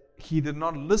that he did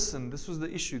not listen. This was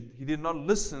the issue. He did not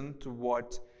listen to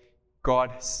what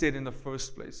God said in the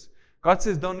first place. God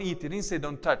says don't eat. He didn't say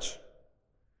don't touch.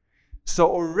 So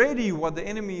already what the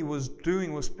enemy was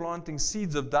doing was planting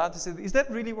seeds of doubt. He said, is that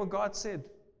really what God said?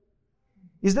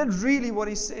 Is that really what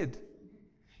He said?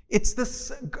 It's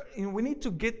this. We need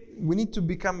to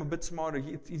become a bit smarter.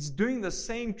 He's doing the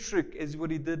same trick as what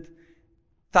He did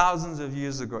thousands of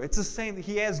years ago. It's the same.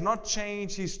 He has not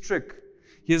changed His trick.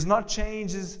 He has not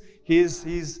changed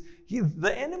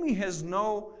the enemy has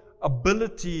no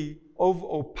ability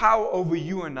or power over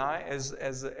you and I as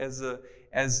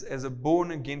a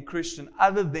born again Christian,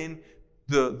 other than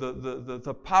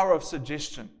the power of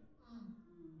suggestion.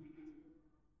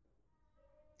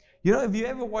 You know, have you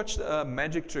ever watched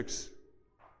magic tricks?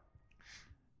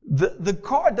 The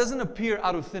card doesn't appear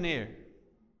out of thin air.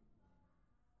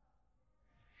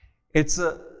 It's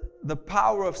the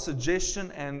power of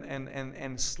suggestion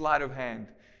and sleight of hand.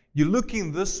 You're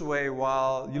looking this way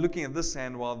while you're looking at this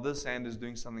hand while this hand is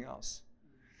doing something else.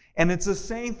 And it's the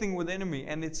same thing with the enemy.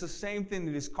 And it's the same thing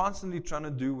that he's constantly trying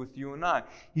to do with you and I.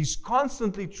 He's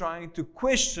constantly trying to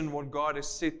question what God has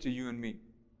said to you and me.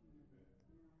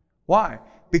 Why?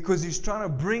 Because he's trying to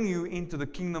bring you into the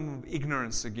kingdom of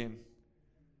ignorance again.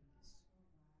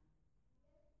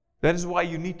 That is why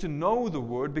you need to know the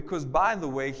Word, because by the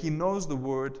way, He knows the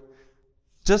Word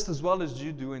just as well as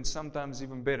you do, and sometimes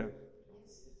even better.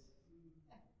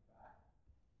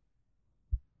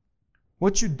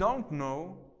 What you don't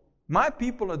know, my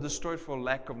people are destroyed for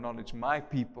lack of knowledge. My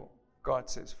people. God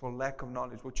says, for lack of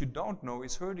knowledge. What you don't know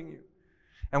is hurting you.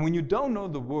 And when you don't know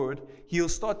the word, he'll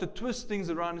start to twist things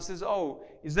around and says, oh,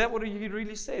 is that what he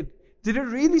really said? Did it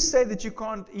really say that you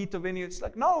can't eat of any? It's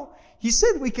like, no, he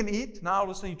said we can eat. Now all of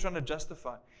a sudden you're trying to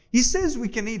justify. He says we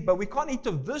can eat, but we can't eat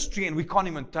of this tree and we can't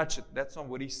even touch it. That's not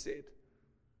what he said.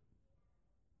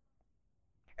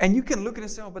 And you can look at it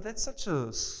and say, oh, but that's such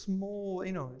a small,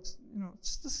 it's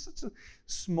just such a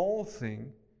small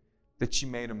thing that she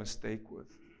made a mistake with.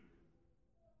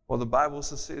 Well, the Bible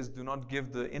also says, do not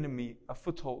give the enemy a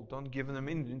foothold. Don't give them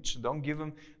an inch. Don't give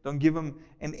him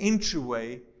an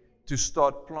entryway to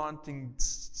start planting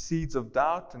seeds of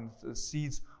doubt and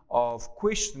seeds of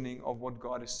questioning of what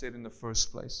God has said in the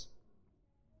first place.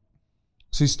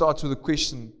 So he starts with a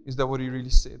question, is that what he really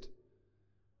said?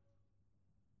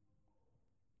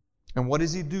 And what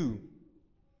does he do?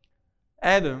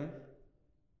 Adam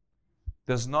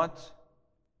does not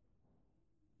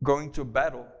go into a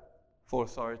battle for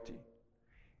authority.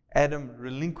 Adam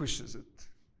relinquishes it.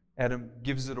 Adam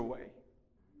gives it away.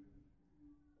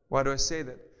 Why do I say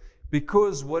that?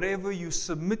 Because whatever you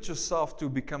submit yourself to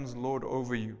becomes Lord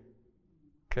over you.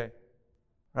 Okay?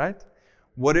 Right?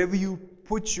 Whatever you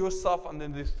put yourself under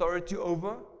the authority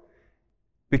over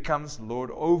becomes Lord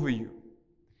over you.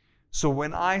 So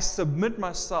when I submit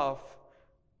myself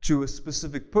to a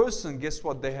specific person, guess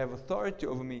what? They have authority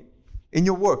over me. In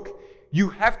your work, you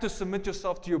have to submit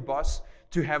yourself to your boss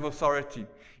to have authority.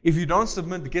 If you don't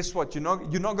submit, guess what? You're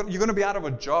going to be out of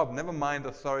a job. Never mind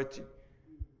authority.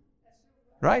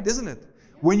 Right? Isn't it?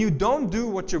 When you don't do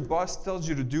what your boss tells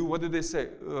you to do, what do they say?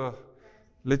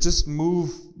 Let's just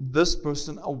move this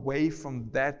person away from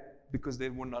that because they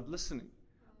were not listening.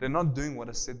 They're not doing what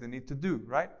I said they need to do.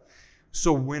 Right?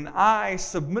 So when I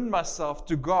submit myself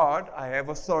to God, I have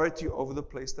authority over the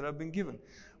place that I've been given.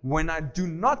 When I do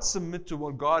not submit to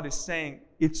what God is saying,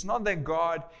 it's not that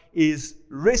God is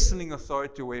wrestling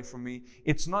authority away from me.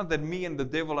 It's not that me and the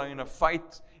devil are in a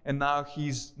fight and now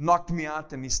he's knocked me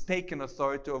out and he's taken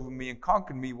authority over me and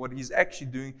conquered me. What he's actually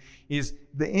doing is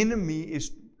the enemy is,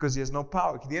 because he has no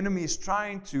power, the enemy is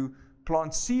trying to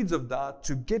plant seeds of doubt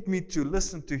to get me to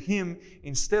listen to him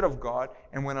instead of God.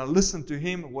 And when I listen to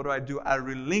him, what do? I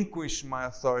relinquish my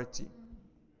authority.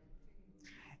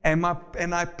 And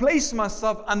I place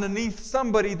myself underneath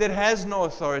somebody that has no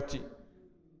authority.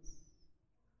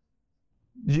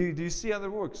 Do you see how that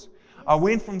works? I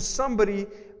went from somebody,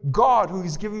 God, who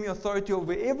is giving me authority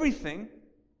over everything,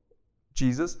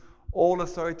 Jesus, all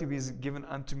authority is given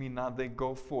unto me, now they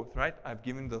go forth, right? I've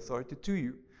given the authority to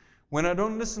you. When I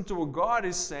don't listen to what God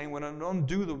is saying, when I don't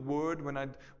do the word, when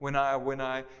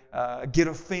I get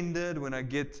offended, when I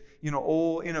get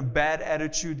all in a bad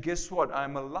attitude, guess what?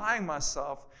 I'm allowing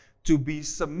myself to be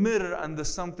submitted under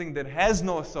something that has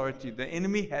no authority. The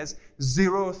enemy has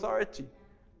zero authority.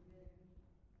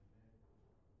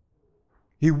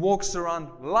 He walks around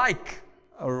like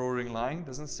a roaring lion.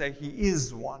 Doesn't say he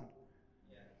is one.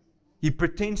 He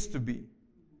pretends to be.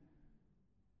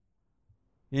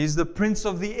 He is the prince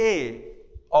of the air,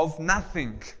 of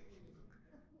nothing.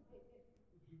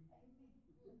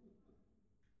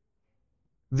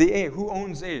 The air, who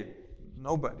owns air?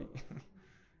 Nobody.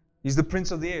 He's the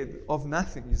prince of the air, of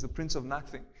nothing. He's the prince of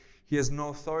nothing. He has no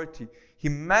authority. He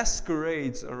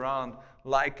masquerades around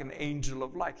like an angel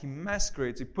of light. He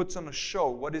masquerades. He puts on a show.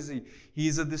 What is he? He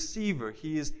is a deceiver.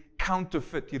 He is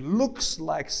counterfeit. He looks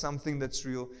like something that's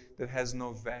real that has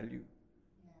no value.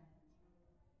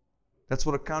 That's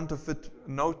what a counterfeit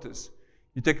note is.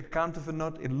 You take a counterfeit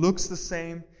note, it looks the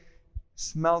same,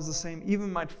 smells the same,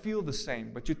 even might feel the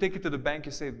same. But you take it to the bank,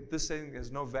 you say, this thing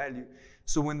has no value.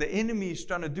 So when the enemy is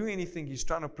trying to do anything, he's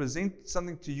trying to present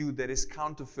something to you that is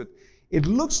counterfeit. It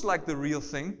looks like the real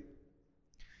thing.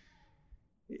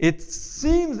 It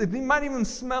might even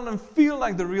smell and feel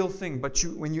like the real thing. But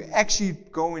when you actually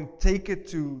go and take it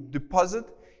to deposit,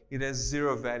 it has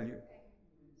zero value.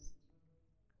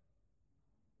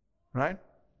 Right?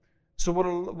 So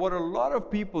what a lot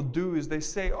of people do is they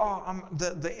say, I'm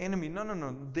the enemy.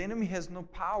 No. The enemy has no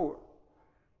power.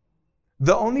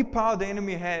 The only power the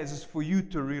enemy has is for you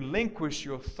to relinquish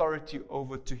your authority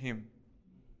over to him.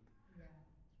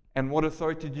 And what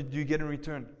authority do you get in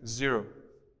return? Zero.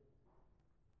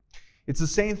 It's the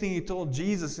same thing he told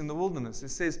Jesus in the wilderness. It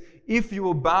says, if you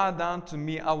will bow down to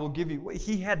me, I will give you.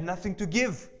 He had nothing to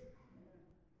give.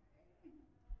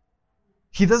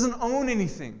 He doesn't own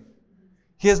anything.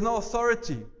 He has no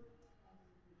authority.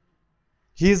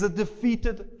 He is a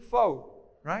defeated foe,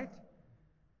 right?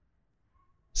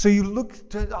 So you look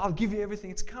to, I'll give you everything.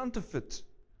 It's counterfeit.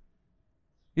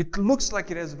 It looks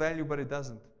like it has value, but it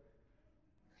doesn't.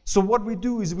 So what we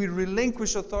do is we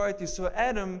relinquish authority. So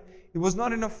Adam, it was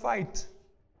not in a fight.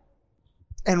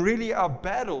 And really our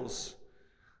battles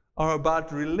are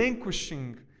about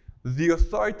relinquishing the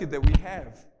authority that we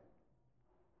have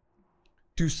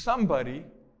to somebody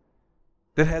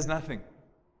that has nothing.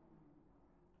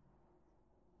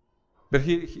 But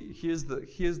here's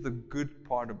the good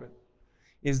part of it,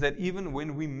 is that even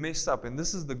when we mess up, and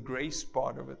this is the grace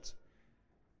part of it.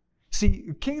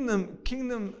 See, kingdom,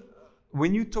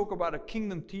 when you talk about a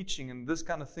kingdom teaching and this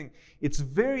kind of thing, it's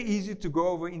very easy to go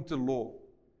over into law.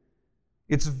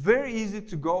 It's very easy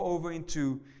to go over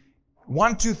into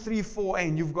 1, 2, 3, 4,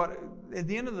 and you've got, at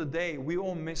the end of the day, we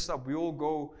all mess up. We all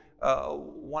go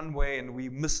one way and we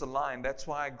misalign. That's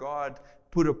why God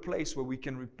put a place where we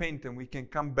can repent and we can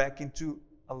come back into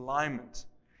alignment.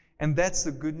 And that's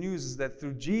the good news, is that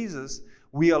through Jesus,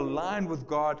 we align with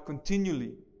God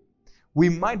continually. We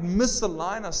might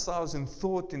misalign ourselves in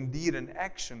thought, in deed, and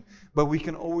action, but we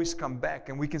can always come back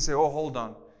and we can say, oh, hold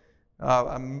on.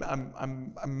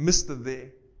 I missed it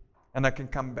there. And I can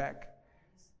come back.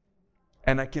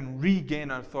 And I can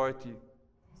regain authority.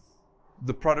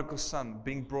 The prodigal son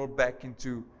being brought back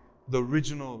into the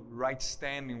original right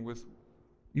standing with.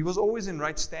 He was always in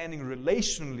right standing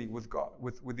relationally with God,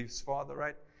 with his father,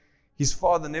 right? His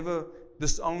father never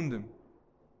disowned him.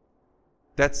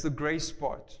 That's the grace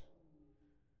part.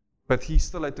 But he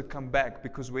still had to come back,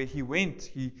 because where he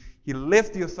went, he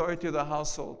left the authority of the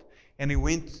household and he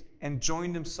went and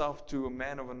joined himself to a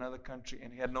man of another country,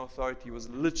 and he had no authority. He was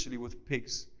literally with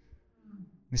pigs.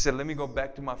 He said, let me go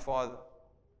back to my father.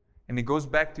 And he goes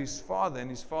back to his father, and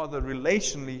his father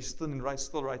relationally is still in right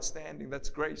standing. That's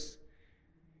grace.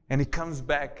 And he comes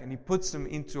back and he puts him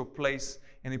into a place,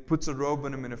 and he puts a robe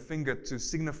on him and a finger to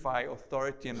signify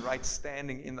authority and right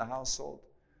standing in the household.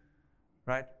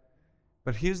 Right?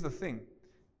 But here's the thing.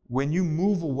 When you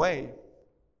move away,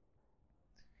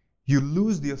 you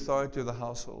lose the authority of the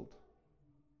household.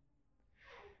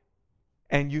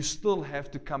 And you still have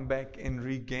to come back and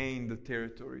regain the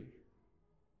territory.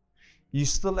 You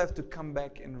still have to come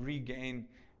back and regain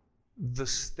the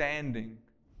standing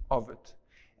of it.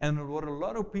 And what a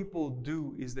lot of people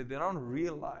do is that they don't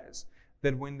realize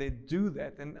that when they do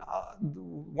that, and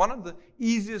one of the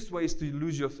easiest ways to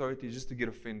lose your authority is just to get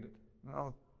offended.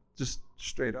 Just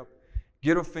straight up.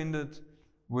 Get offended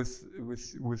with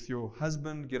your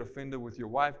husband, get offended with your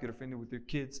wife, get offended with your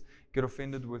kids, get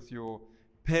offended with your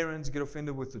parents, get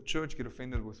offended with the church, get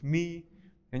offended with me.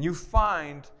 And you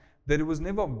find that it was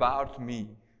never about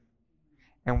me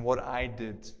and what I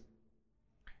did.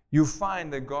 You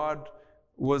find that God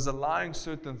was allowing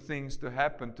certain things to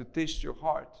happen to test your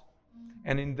heart.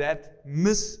 And in that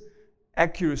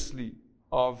misaccuracy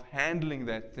of handling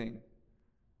that thing,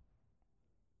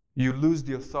 you lose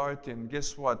the authority, and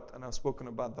guess what? And I've spoken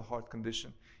about the heart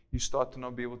condition. You start to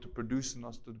not be able to produce and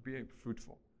not to be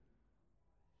fruitful.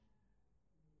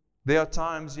 There are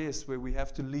times, yes, where we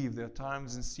have to leave. There are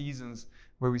times and seasons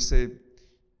where we say,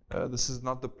 this is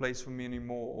not the place for me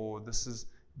anymore, or this is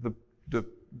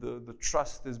the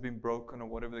trust has been broken, or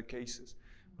whatever the case is.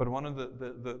 But one of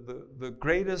the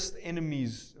greatest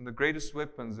enemies and the greatest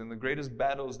weapons and the greatest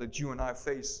battles that you and I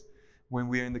face when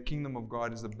we are in the kingdom of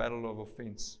God is the battle of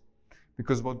offense.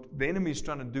 Because what the enemy is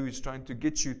trying to do is trying to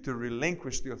get you to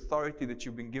relinquish the authority that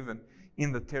you've been given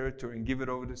in the territory and give it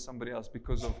over to somebody else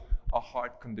because of a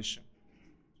heart condition.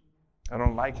 I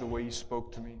don't like the way you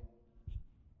spoke to me.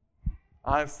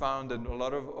 I've found that a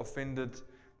lot of offended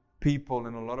people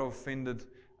and a lot of offended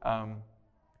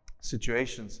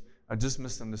situations are just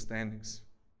misunderstandings.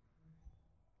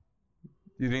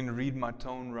 You didn't read my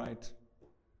tone right.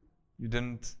 You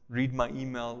didn't read my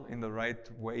email in the right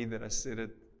way that I said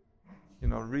it.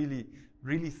 Really,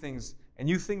 really things. And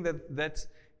you think that that's,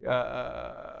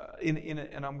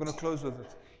 and I'm going to close with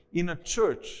it. In a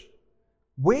church,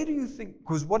 where do you think,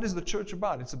 because what is the church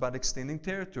about? It's about extending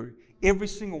territory. Every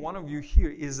single one of you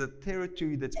here is a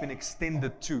territory that's been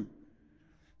extended to.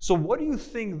 So what do you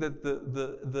think that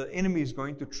the enemy is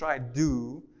going to try to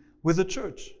do with the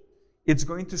church? It's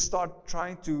going to start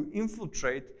trying to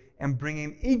infiltrate and bring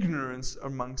in ignorance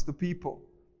amongst the people.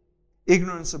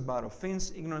 Ignorance about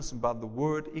offense, ignorance about the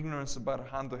word, ignorance about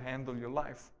how to handle your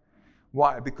life.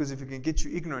 Why? Because if it can get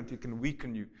you ignorant, it can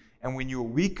weaken you. And when you're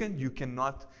weakened, you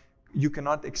cannot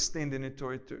extend any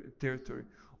territory.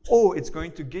 Or it's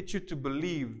going to get you to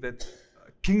believe that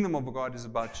the kingdom of God is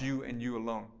about you and you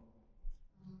alone.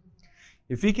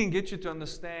 If he can get you to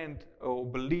understand or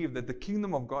believe that the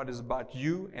kingdom of God is about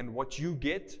you and what you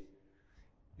get,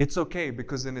 it's okay,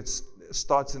 because then it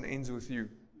starts and ends with you.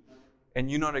 And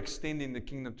you're not extending the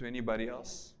kingdom to anybody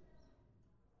else.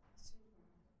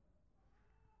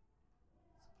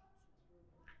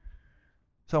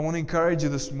 So I want to encourage you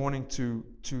this morning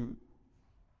to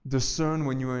discern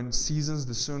when you're in seasons,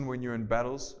 discern when you're in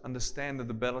battles. Understand that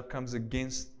the battle comes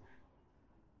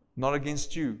not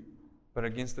against you, but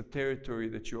against the territory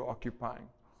that you're occupying.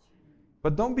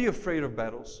 But don't be afraid of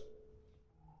battles.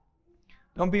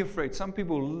 Don't be afraid. Some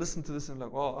people listen to this and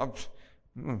like, oh,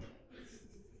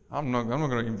 I'm not going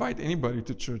to invite anybody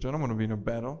to church. I don't want to be in a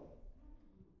battle.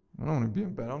 I don't want to be in a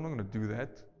battle. I'm not going to do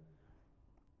that.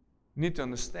 You need to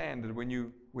understand that when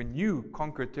you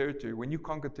conquer territory,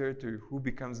 who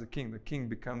becomes the king? The king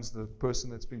becomes the person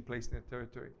that's been placed in that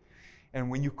territory. And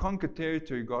when you conquer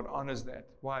territory, God honors that.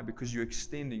 Why? Because you're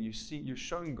extending. You're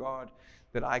showing God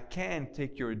that I can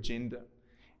take your agenda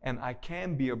and I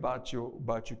can be about your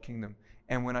kingdom.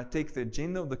 And when I take the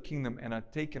agenda of the kingdom and I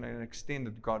take it and extend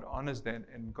it, God honors that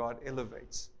and God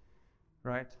elevates.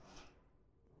 Right?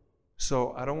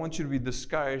 So I don't want you to be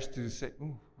discouraged to say,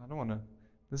 I don't want to,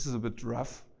 this is a bit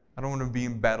rough. I don't want to be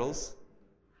in battles.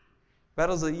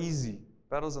 Battles are easy.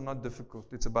 Battles are not difficult.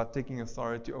 It's about taking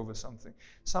authority over something.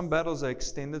 Some battles are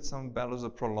extended, some battles are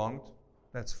prolonged.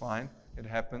 That's fine. It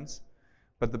happens.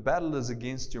 But the battle is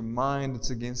against your mind, it's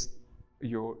against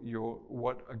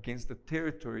against the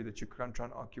territory that you're trying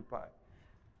to occupy.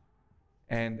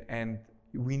 And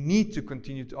we need to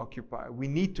continue to occupy. We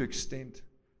need to extend,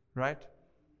 right?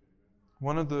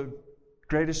 One of the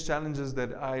greatest challenges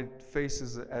that I face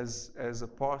as a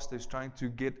pastor is trying to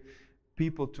get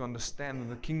people to understand that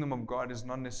the kingdom of God is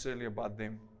not necessarily about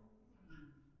them.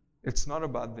 It's not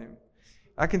about them.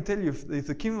 I can tell you, if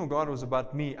the kingdom of God was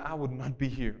about me, I would not be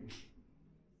here.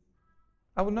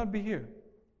 I would not be here.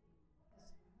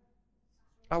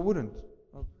 I wouldn't.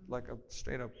 Like,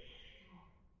 straight up.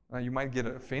 You might get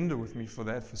offended with me for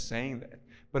saying that.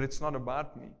 But it's not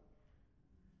about me.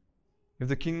 If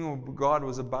the kingdom of God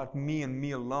was about me and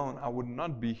me alone, I would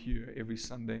not be here every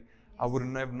Sunday. I would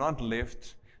have not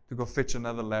left to go fetch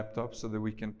another laptop so that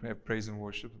we can have praise and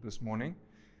worship this morning.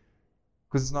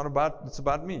 Because it's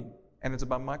about me. And it's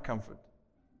about my comfort.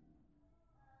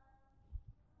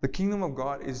 The kingdom of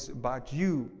God is about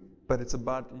you, but it's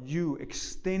about you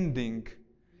extending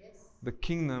the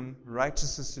kingdom,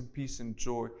 righteousness and peace and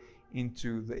joy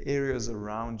into the areas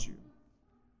around you.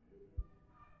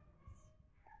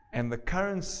 And the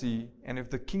currency, and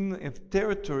if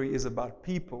territory is about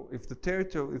people, if the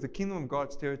kingdom of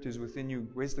God's territory is within you,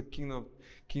 where's the kingdom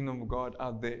of God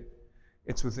out there?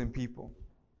 It's within people.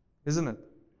 Isn't it?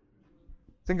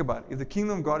 Think about it. If the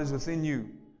kingdom of God is within you,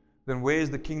 then where is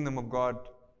the kingdom of God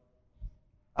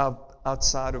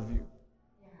outside of you?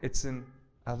 It's in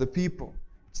other people.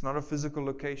 It's not a physical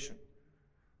location.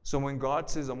 So when God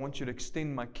says, I want you to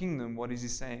extend my kingdom, what is He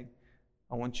saying?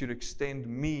 I want you to extend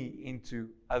me into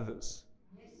others.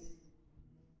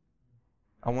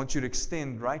 I want you to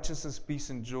extend righteousness, peace,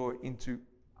 and joy into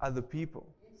other people.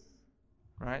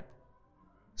 Right?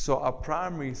 So our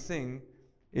primary thing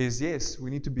is, yes, we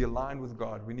need to be aligned with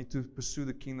God. We need to pursue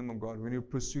the kingdom of God. We need to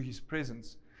pursue His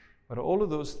presence. But all of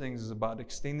those things is about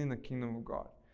extending the kingdom of God.